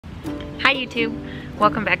Hi YouTube,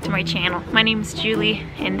 welcome back to my channel. My name is Julie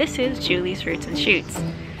and this is Julie's Roots and Shoots.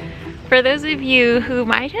 For those of you who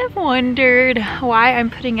might have wondered why I'm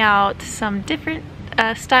putting out some different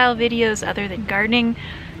style videos other than gardening,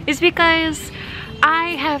 is because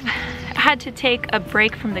I have had to take a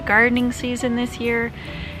break from the gardening season this year,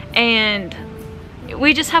 and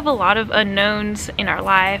we just have a lot of unknowns in our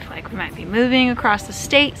life. Like, we might be moving across the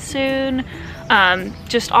state soon,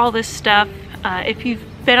 just all this stuff. If you've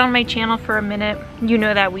been on my channel for a minute, you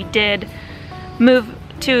know that we did move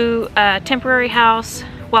to a temporary house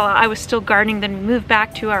while I was still gardening. Then we moved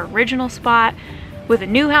back to our original spot with a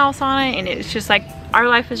new house on it, and it's just like our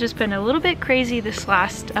life has just been a little bit crazy this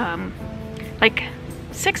last like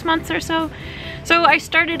 6 months or so. So I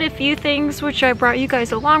started a few things which I brought you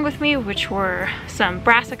guys along with me, which were some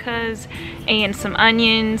brassicas and some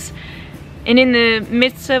onions. And in the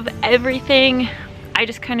midst of everything, I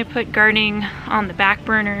just kind of put gardening on the back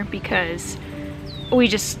burner because we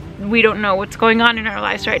don't know what's going on in our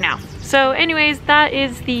lives right now. So anyways, that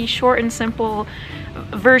is the short and simple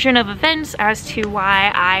version of events as to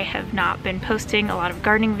why I have not been posting a lot of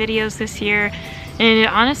gardening videos this year. And it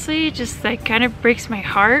honestly just like kind of breaks my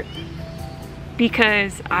heart,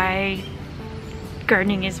 because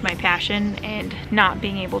gardening is my passion, and not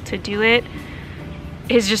being able to do it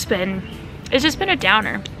has just been, it's just been a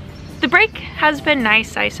downer. The break has been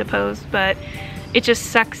nice, I suppose, but it just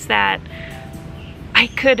sucks that I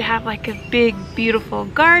could have like a big, beautiful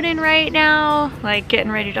garden right now, like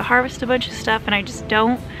getting ready to harvest a bunch of stuff, and I just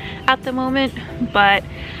don't at the moment. But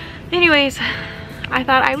anyways, I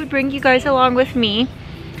thought I would bring you guys along with me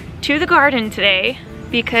to the garden today,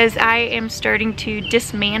 because I am starting to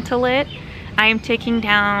dismantle it. I am taking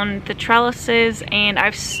down the trellises, and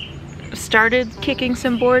I've started kicking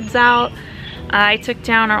some boards out. I took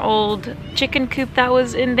down our old chicken coop that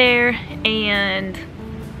was in there, and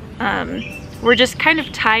we're just kind of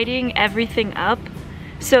tidying everything up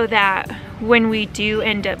so that when we do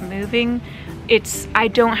end up moving, I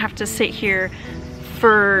don't have to sit here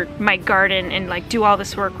for my garden and like do all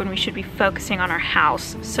this work when we should be focusing on our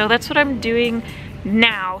house. So that's what I'm doing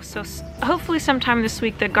now. So hopefully sometime this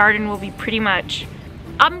week the garden will be pretty much,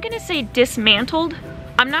 I'm gonna say, dismantled.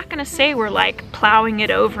 I'm not gonna say we're like plowing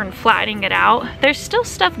it over and flattening it out. There's still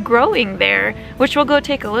stuff growing there, which we'll go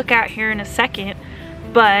take a look at here in a second,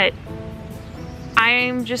 but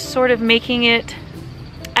I'm just sort of making it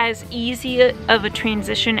as easy of a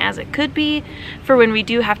transition as it could be for when we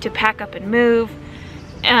do have to pack up and move.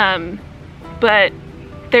 But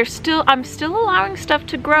I'm still allowing stuff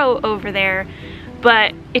to grow over there,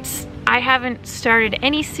 but I haven't started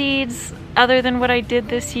any seeds other than what I did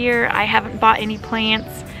this year. I haven't bought any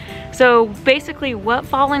plants. So basically what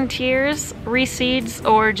volunteers, reseeds,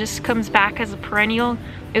 or just comes back as a perennial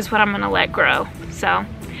is what I'm gonna let grow. So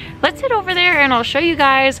let's head over there and I'll show you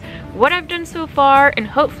guys what I've done so far, and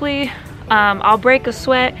hopefully I'll break a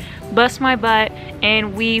sweat, bust my butt,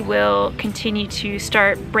 and we will continue to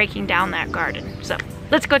start breaking down that garden. So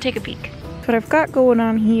let's go take a peek. What I've got going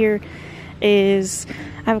on here is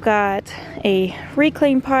I've got a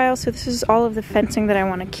reclaim pile. So this is all of the fencing that I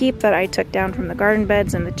want to keep that I took down from the garden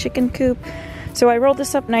beds and the chicken coop. So I rolled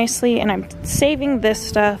this up nicely, and I'm saving this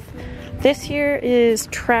stuff. This here is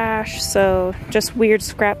trash, so just weird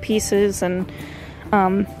scrap pieces and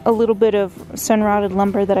a little bit of sun-rotted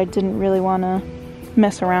lumber that I didn't really want to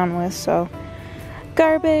mess around with. So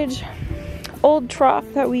garbage, old trough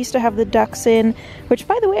that we used to have the ducks in, which,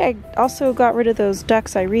 by the way, I also got rid of those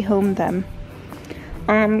ducks. I rehomed them.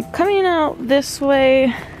 Coming out this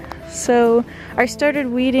way, so I started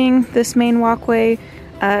weeding this main walkway.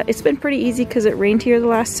 It's been pretty easy because it rained here the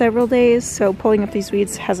last several days, so pulling up these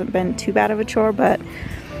weeds hasn't been too bad of a chore, but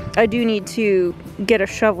I do need to get a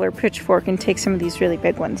shovel or pitchfork and take some of these really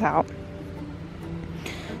big ones out.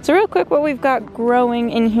 So real quick, what we've got growing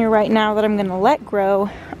in here right now that I'm going to let grow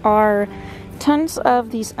are tons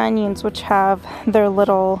of these onions, which have their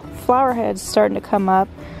little flower heads starting to come up.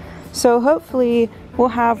 So hopefully we'll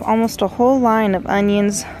have almost a whole line of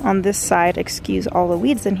onions on this side. Excuse all the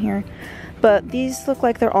weeds in here. But these look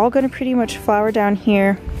like they're all going to pretty much flower down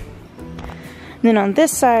here. And then on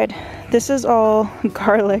this side, this is all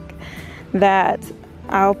garlic that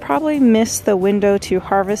I'll probably miss the window to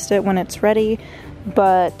harvest it when it's ready.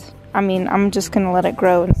 But I mean, I'm just going to let it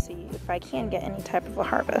grow and see if I can get any type of a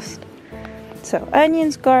harvest. So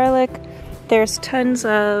onions, garlic. There's tons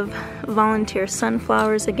of volunteer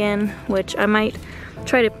sunflowers again, which I might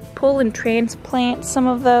try to pull and transplant some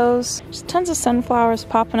of those. There's tons of sunflowers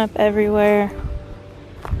popping up everywhere.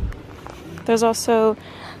 There's also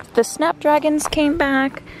the snapdragons came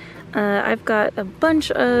back. I've got a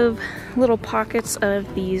bunch of little pockets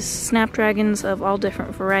of these snapdragons of all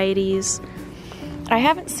different varieties. I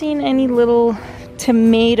haven't seen any little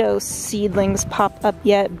tomato seedlings pop up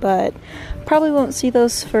yet, but probably won't see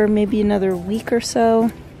those for maybe another week or so.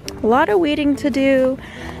 A lot of weeding to do.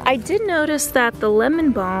 I did notice that the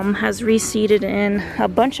lemon balm has reseeded in a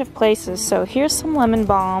bunch of places, so here's some lemon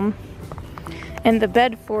balm. And the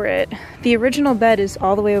bed for it, the original bed is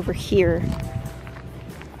all the way over here.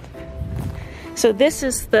 So this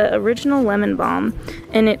is the original lemon balm,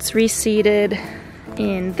 and it's reseeded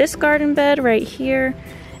in this garden bed right here,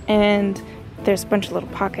 and there's a bunch of little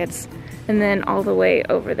pockets, and then all the way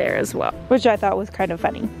over there as well, which I thought was kind of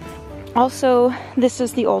funny. Also, this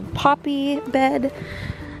is the old poppy bed,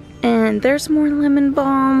 and there's more lemon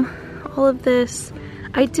balm, all of this.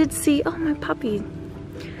 I did see, oh, my poppy.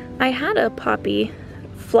 I had a poppy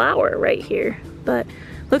flower right here, but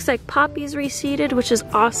looks like poppies reseeded, which is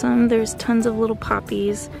awesome. There's tons of little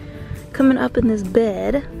poppies coming up in this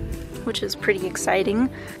bed, which is pretty exciting.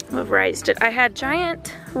 What variety did I had?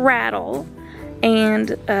 Giant rattle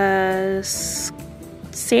and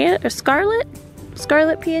scarlet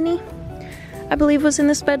peony, I believe, was in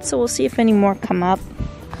this bed, so we'll see if any more come up.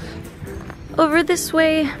 Over this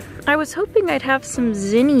way, I was hoping I'd have some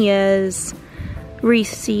zinnias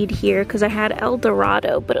reseed here because I had El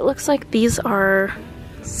Dorado, but it looks like these are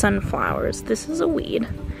sunflowers. This is a weed,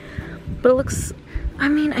 but it looks, I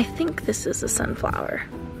mean, I think this is a sunflower.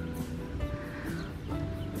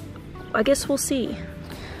 I guess we'll see.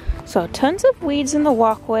 So tons of weeds in the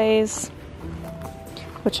walkways,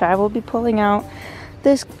 which I will be pulling out.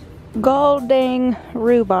 This gall-dang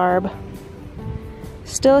rhubarb,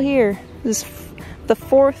 still here. This is the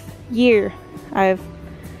 4th year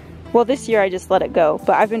well, this year I just let it go,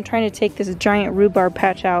 but I've been trying to take this giant rhubarb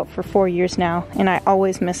patch out for 4 years now, and I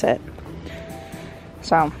always miss it.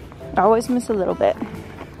 So, I always miss a little bit.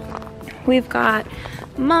 We've got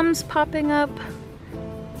mums popping up.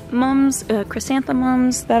 Mums,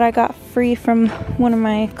 chrysanthemums that I got free from one of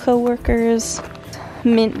my co-workers.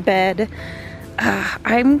 Mint bed.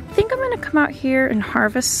 I think I'm gonna come out here and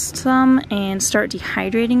harvest some and start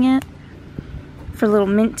dehydrating it for a little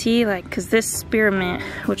mint tea, like, cause this spearmint,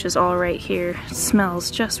 which is all right here,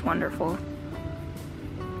 smells just wonderful.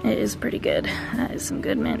 It is pretty good. That is some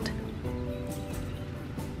good mint.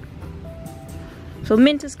 So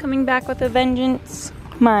mint is coming back with a vengeance.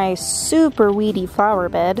 My super weedy flower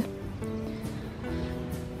bed.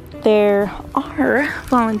 There are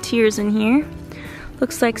volunteers in here.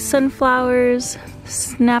 Looks like sunflowers,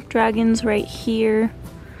 snapdragons right here.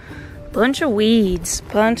 Bunch of weeds,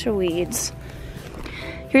 bunch of weeds.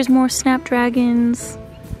 Here's more snapdragons,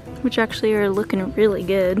 which actually are looking really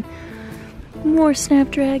good. More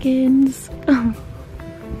snapdragons. I've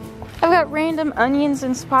got random onions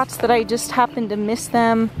in spots that I just happened to miss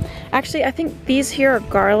them. Actually, I think these here are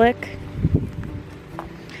garlic.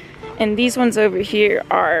 And these ones over here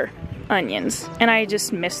are onions. And I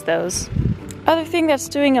just missed those. Other thing that's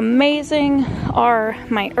doing amazing are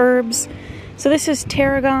my herbs. So this is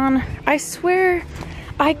tarragon. I swear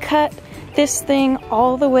I cut this thing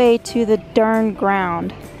all the way to the darn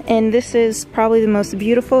ground. And this is probably the most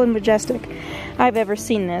beautiful and majestic I've ever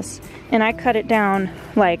seen this. And I cut it down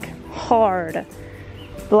like hard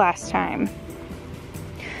the last time.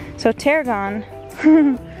 So tarragon,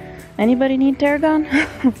 anybody need tarragon?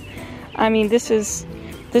 I mean, this is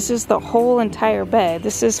the whole entire bed.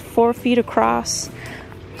 This is 4 feet across,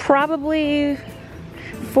 probably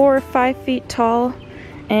 4 or 5 feet tall,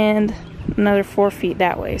 and another 4 feet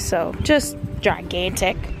that way, so just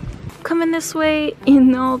gigantic. Coming this way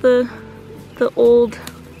in all the old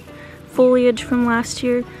foliage from last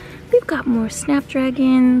year, we've got more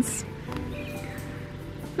snapdragons.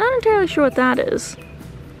 Not entirely sure what that is.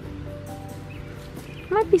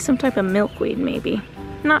 Might be some type of milkweed, maybe.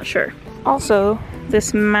 Not sure. Also,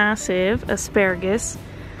 this massive asparagus,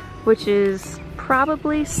 which is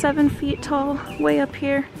probably 7 feet tall, way up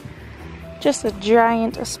here. Just a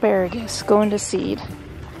giant asparagus going to seed.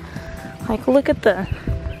 Like, look at the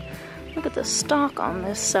stalk on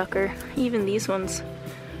this sucker. Even these ones,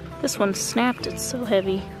 this one snapped, it's so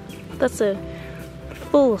heavy. That's a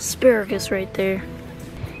full asparagus right there.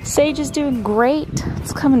 Sage is doing great.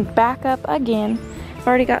 It's coming back up again. I've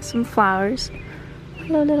already got some flowers.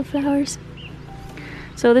 Hello, little flowers.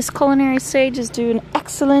 So this culinary sage is doing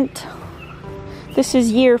excellent. This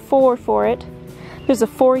is year 4 for it. There's a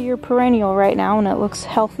 4-year perennial right now and it looks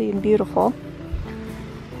healthy and beautiful.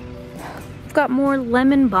 I've got more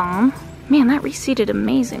lemon balm. Man, that reseeded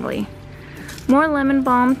amazingly. More lemon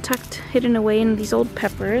balm hidden away in these old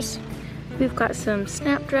peppers. We've got some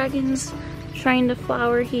snapdragons trying to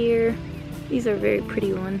flower here. These are a very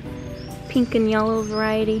pretty one. Pink and yellow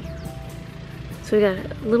variety. So we got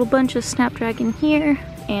a little bunch of snapdragon here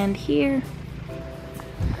and here.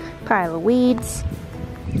 Pile of weeds.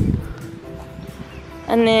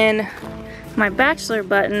 And then my bachelor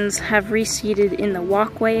buttons have reseeded in the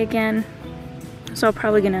walkway again. So I'm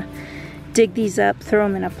probably gonna dig these up, throw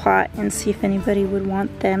them in a pot, and see if anybody would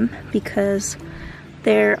want them, because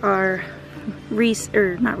there are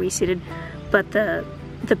not reseeded, but the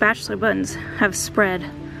bachelor buttons have spread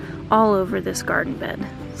all over this garden bed.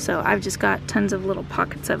 So I've just got tons of little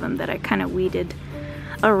pockets of them that I kind of weeded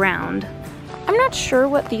around. I'm not sure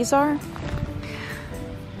what these are.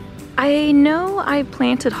 I know I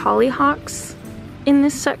planted hollyhocks in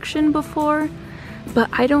this section before, but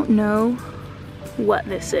I don't know what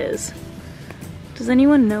this is. Does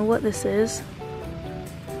anyone know what this is?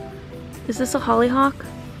 Is this a hollyhock?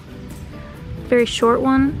 Very short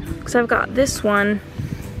one? Because I've got this one,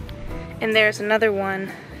 and there's another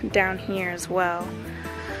one down here as well.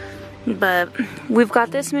 But we've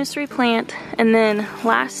got this mystery plant, and then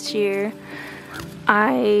last year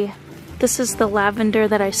this is the lavender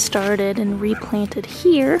that I started and replanted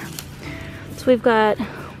here. So we've got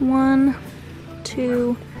 1,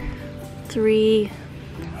 2, 3,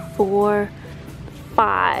 4,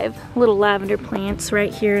 5 little lavender plants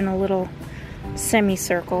right here in a little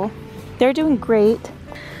semicircle. They're doing great.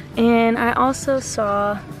 And I also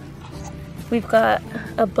saw we've got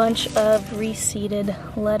a bunch of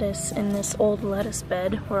reseeded lettuce in this old lettuce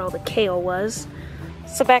bed where all the kale was.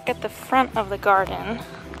 So back at the front of the garden,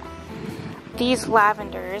 these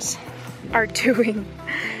lavenders are doing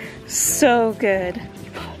so good.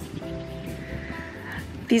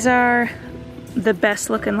 These are the best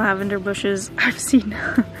looking lavender bushes I've seen.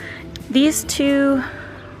 These two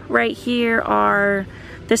right here are,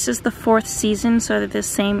 this is the 4th season, so they're the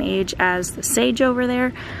same age as the sage over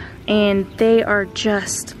there, and they are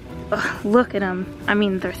just, look at them. I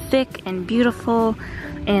mean, they're thick and beautiful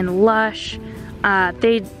and lush.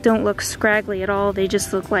 They don't look scraggly at all. They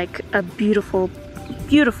just look like a beautiful,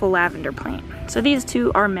 beautiful lavender plant. So these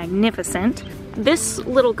two are magnificent. This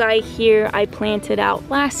little guy here I planted out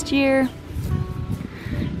last year.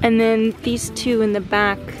 And then these two in the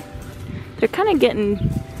back, they're kind of getting,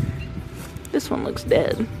 this one looks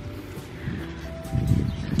dead.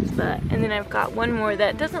 And then I've got one more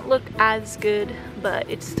that doesn't look as good, but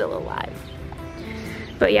it's still alive.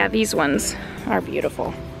 But yeah, these ones are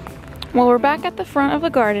beautiful. Well, we're back at the front of the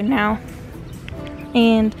garden now.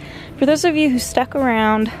 And for those of you who stuck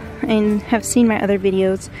around and have seen my other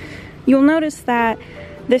videos, you'll notice that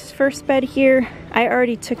this first bed here, I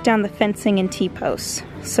already took down the fencing and T-posts.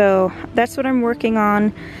 So that's what I'm working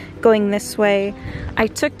on going this way. I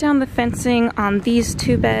took down the fencing on these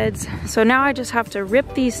 2 beds, so now I just have to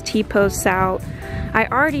rip these T-posts out. I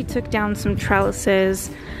already took down some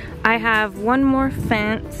trellises. I have one more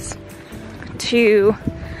fence to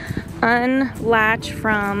unlatch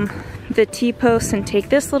from the T-posts and take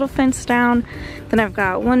this little fence down. Then I've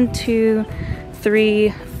got 1, 2, 3,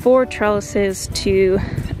 4 trellises to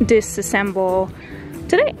disassemble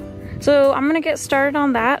today. So I'm gonna get started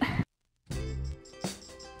on that.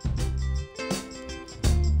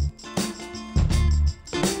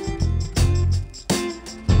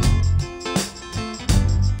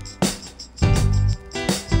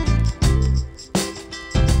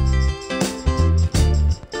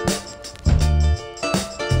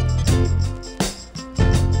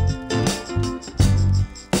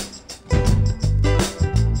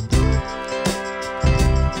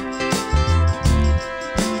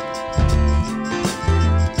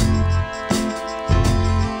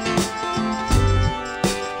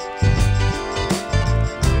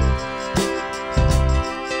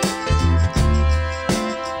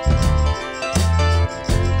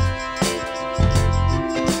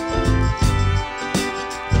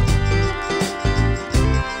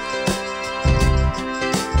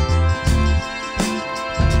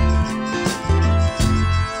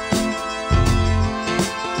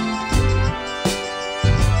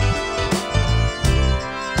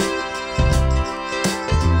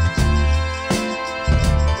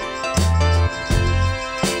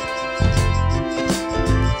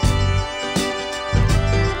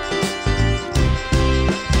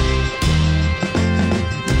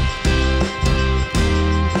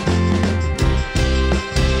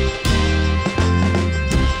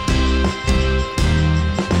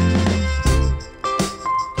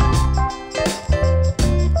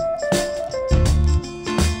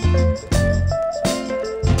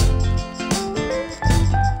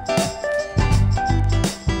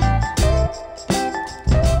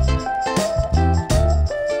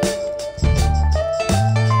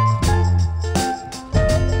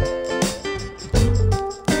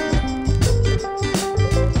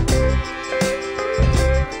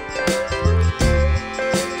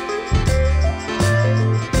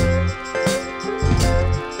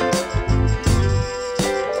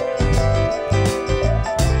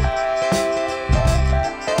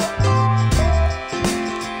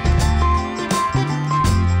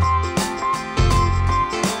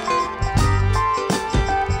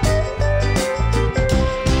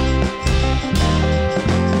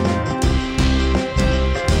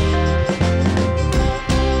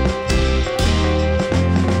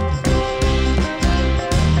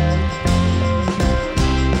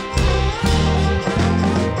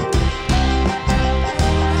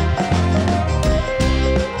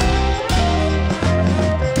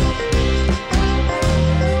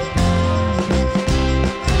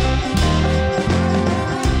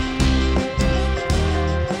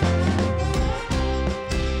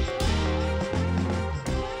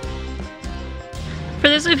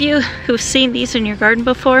 of you who've seen these in your garden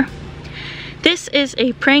before, this is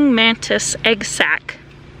a praying mantis egg sac.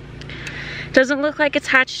 Doesn't look like it's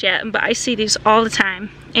hatched yet, but I see these all the time.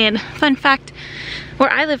 And fun fact, where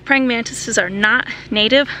I live, praying mantises are not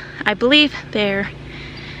native. I believe I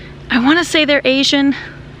want to say they're Asian.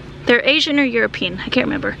 They're Asian or European, I can't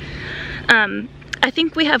remember. I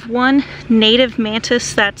think we have one native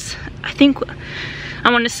mantis that's,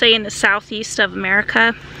 I want to say in the southeast of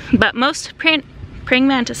America, but most praying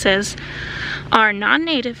mantises are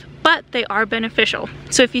non-native, but they are beneficial.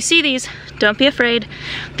 So if you see these, don't be afraid.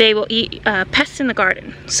 They will eat pests in the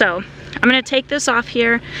garden. So I'm gonna take this off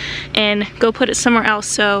here and go put it somewhere else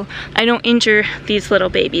so I don't injure these little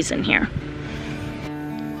babies in here.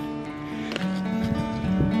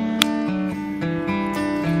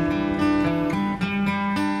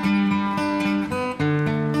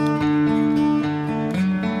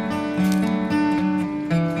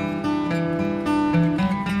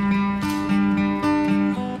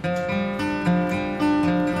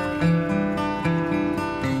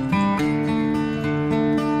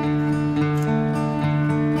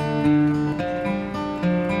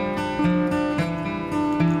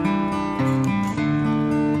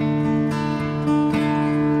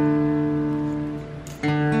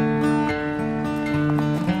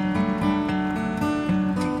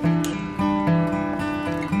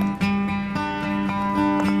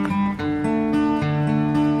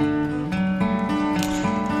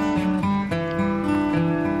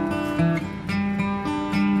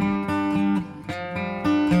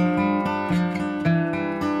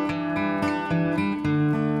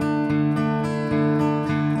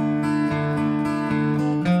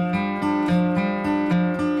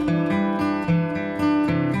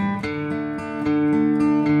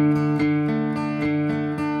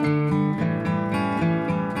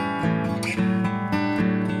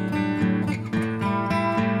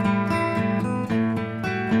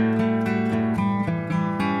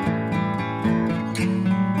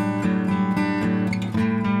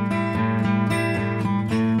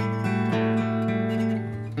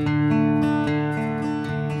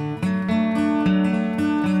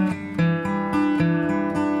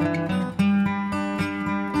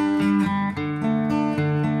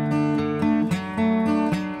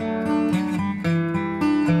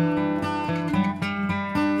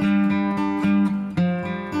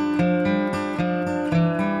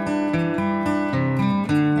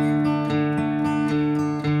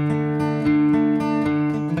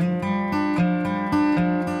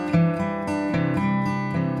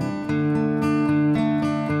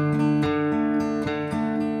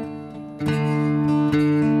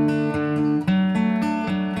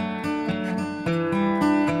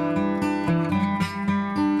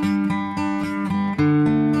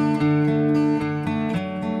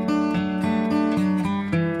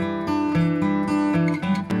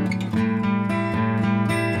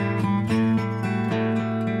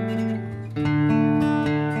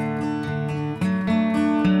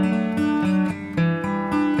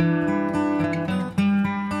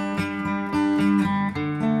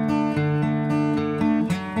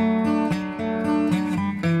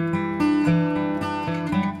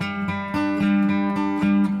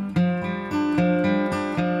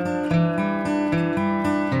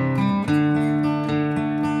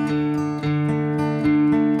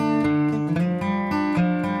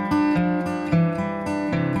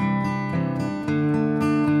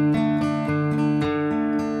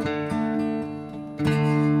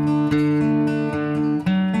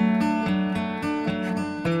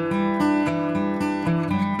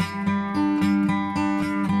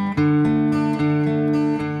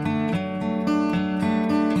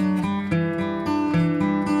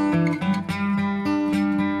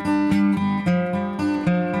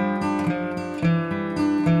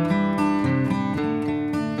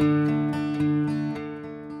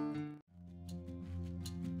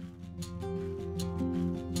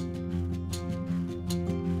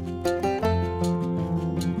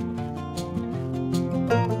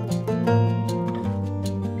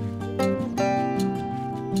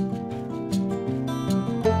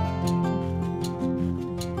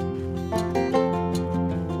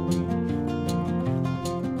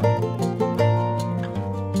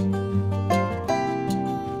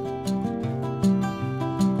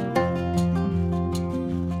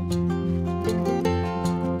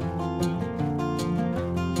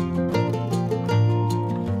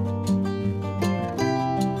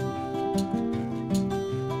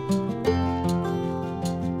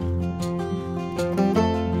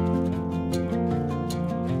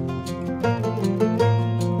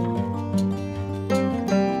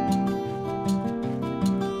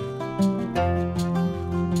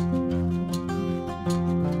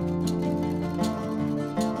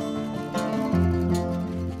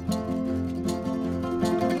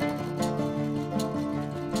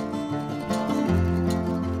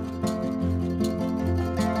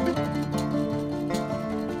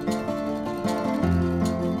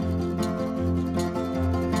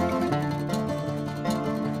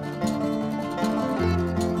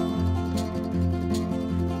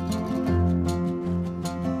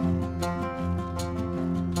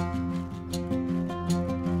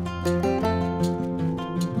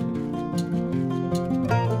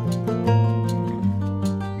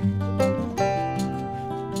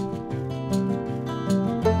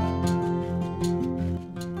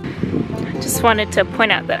 just wanted to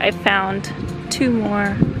point out that I found 2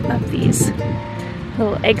 more of these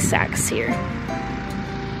little egg sacs here.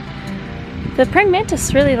 The praying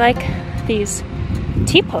mantis really like these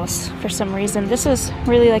T-posts for some reason. This is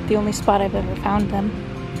really like the only spot I've ever found them.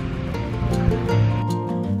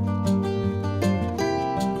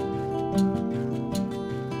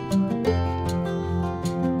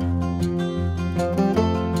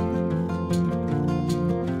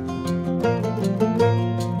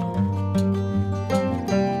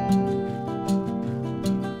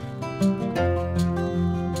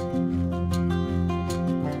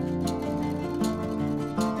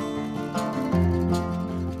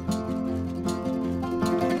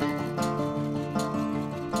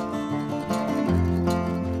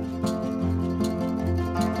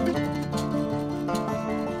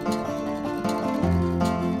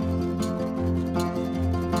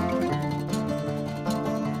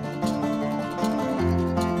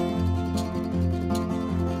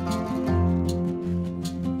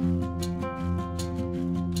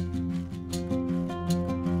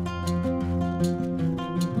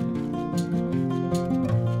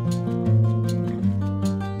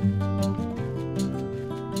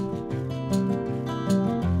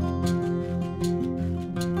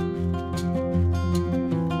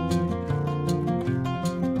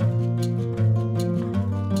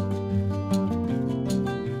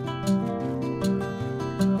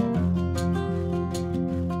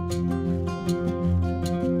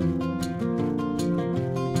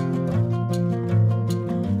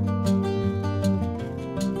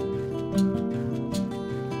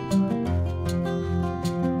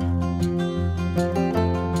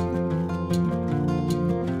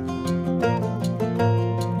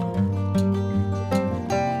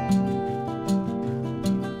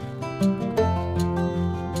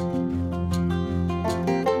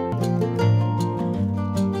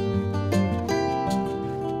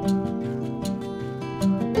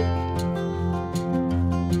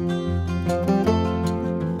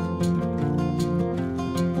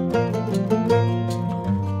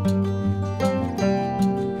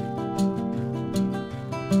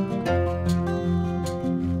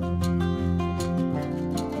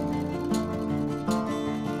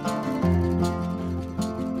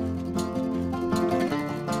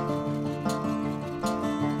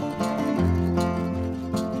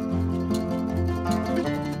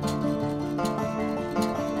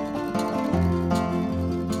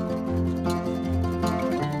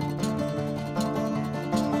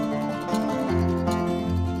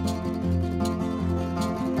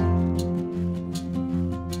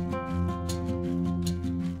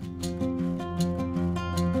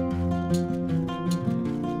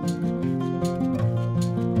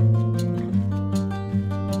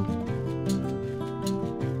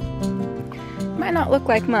 Might not look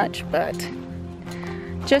like much, but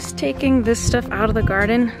just taking this stuff out of the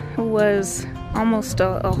garden was almost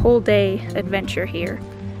a whole day adventure here.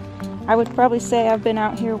 I would probably say I've been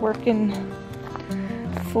out here working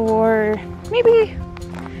for maybe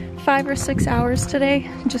 5 or 6 hours today,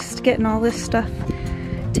 just getting all this stuff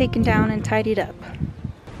taken down and tidied up.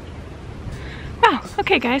 Wow,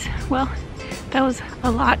 okay guys, well, that was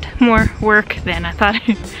a lot more work than I thought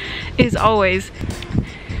it is always.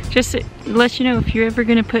 Just to let you know, if you're ever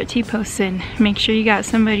gonna put T-posts in, make sure you got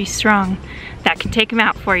somebody strong that can take them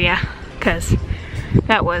out for you, because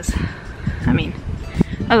that was, I mean,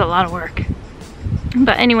 that was a lot of work.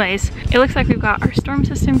 But anyways, it looks like we've got our storm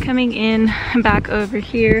system coming in back over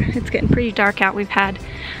here. It's getting pretty dark out. We've had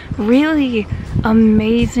really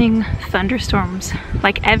amazing thunderstorms,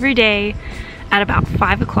 like every day at about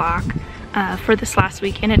 5 o'clock for this last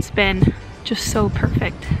week, and it's been just so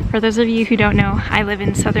perfect. For those of you who don't know, I live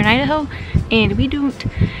in southern Idaho and we don't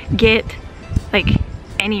get like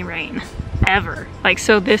any rain ever. Like,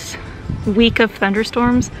 so this week of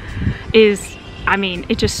thunderstorms is, I mean,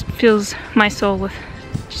 it just fills my soul with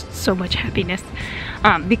just so much happiness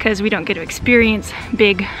because we don't get to experience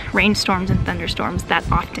big rainstorms and thunderstorms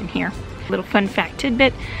that often here. Little fun fact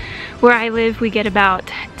tidbit, where I live we get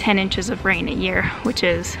about 10 inches of rain a year, which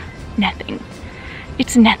is nothing.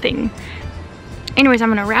 It's nothing. Anyways, I'm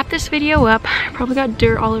gonna wrap this video up. I probably got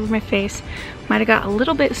dirt all over my face. Might have got a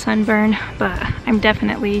little bit sunburned, but I'm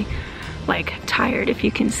definitely like tired, if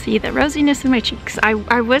you can see the rosiness in my cheeks. I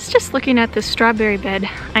was just looking at this strawberry bed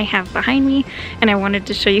I have behind me, and I wanted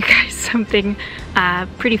to show you guys something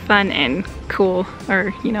pretty fun and cool.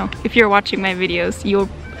 Or, you know, if you're watching my videos,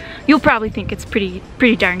 you'll probably think it's pretty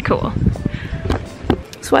darn cool.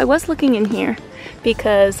 So I was looking in here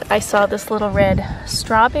because I saw this little red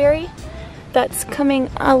strawberry that's coming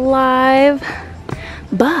alive,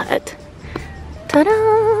 but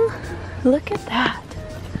ta-da! look at that.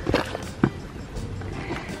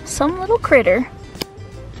 Some little critter.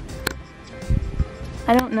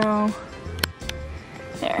 I don't know.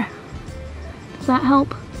 There. Does that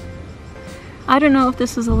help? I don't know if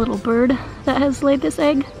this is a little bird that has laid this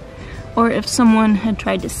egg, or if someone had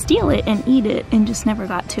tried to steal it and eat it and just never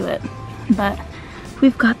got to it. But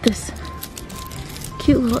we've got this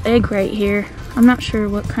cute little egg right here. I'm not sure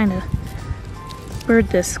what kind of bird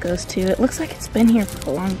this goes to. It looks like it's been here for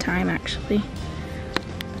a long time, actually.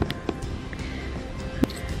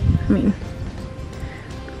 I mean,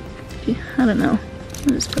 I don't know.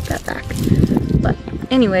 I'll just put that back. But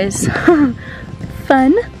anyways,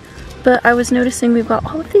 fun. But I was noticing we've got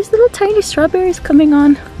all of these little tiny strawberries coming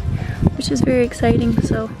on, which is very exciting.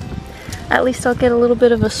 So at least I'll get a little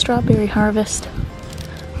bit of a strawberry harvest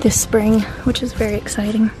this spring, which is very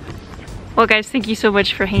exciting. Well guys, thank you so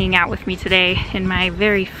much for hanging out with me today in my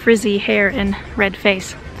very frizzy hair and red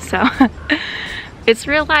face. So it's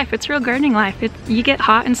real life, it's real gardening life. You get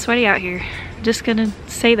hot and sweaty out here. Just gonna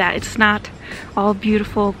say that. It's not all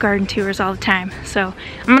beautiful garden tours all the time. So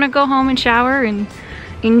I'm gonna go home and shower and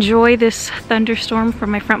enjoy this thunderstorm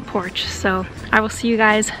from my front porch. So I will see you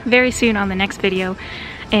guys very soon on the next video.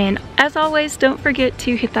 And as always, don't forget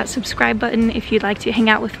to hit that subscribe button if you'd like to hang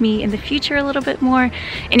out with me in the future a little bit more.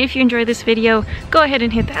 And if you enjoyed this video, go ahead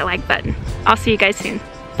and hit that like button. I'll see you guys soon.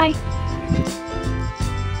 Bye.